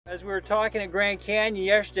As we were talking at Grand Canyon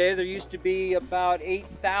yesterday, there used to be about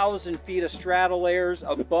 8,000 feet of strata layers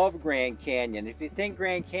above Grand Canyon. If you think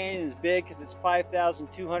Grand Canyon is big because it's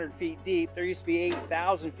 5,200 feet deep, there used to be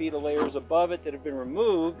 8,000 feet of layers above it that have been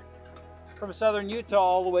removed from southern Utah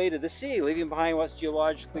all the way to the sea, leaving behind what's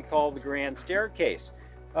geologically called the Grand Staircase.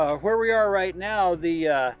 Where we are right now,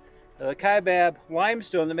 the Kaibab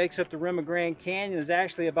limestone that makes up the rim of Grand Canyon is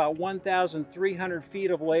actually about 1,300 feet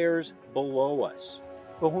of layers below us.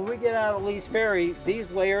 But when we get out of Lee's Ferry, these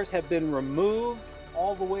layers have been removed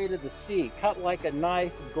all the way to the sea, cut like a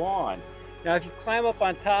knife, gone. Now if you climb up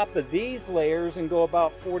on top of these layers and go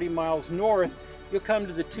about 40 miles north, you'll come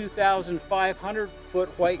to the 2,500 foot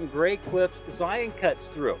white and gray cliffs Zion cuts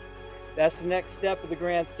through. That's the next step of the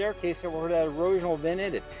Grand Staircase where that erosional event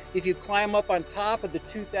ended. If you climb up on top of the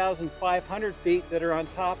 2,500 feet that are on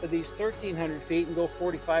top of these 1,300 feet and go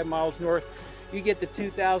 45 miles north, you get the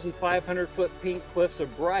 2,500 foot pink cliffs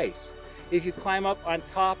of Bryce. If you climb up on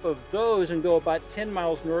top of those and go about 10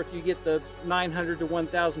 miles north, you get the 900 to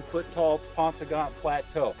 1,000 foot tall Paunsaugunt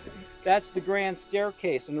Plateau. That's the Grand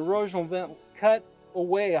Staircase. An erosional event cut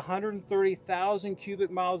away 130,000 cubic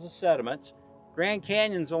miles of sediments. Grand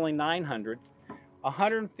Canyon's only 900.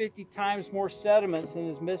 150 times more sediments than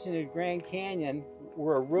is missing in Grand Canyon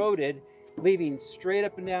were eroded, leaving straight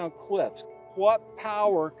up and down cliffs. What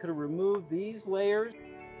power could have removed these layers?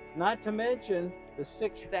 Not to mention the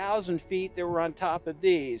 6,000 feet that were on top of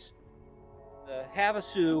these. The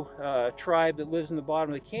Havasu tribe that lives in the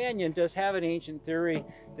bottom of the canyon does have an ancient theory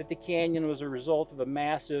that the canyon was a result of a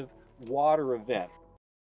massive water event.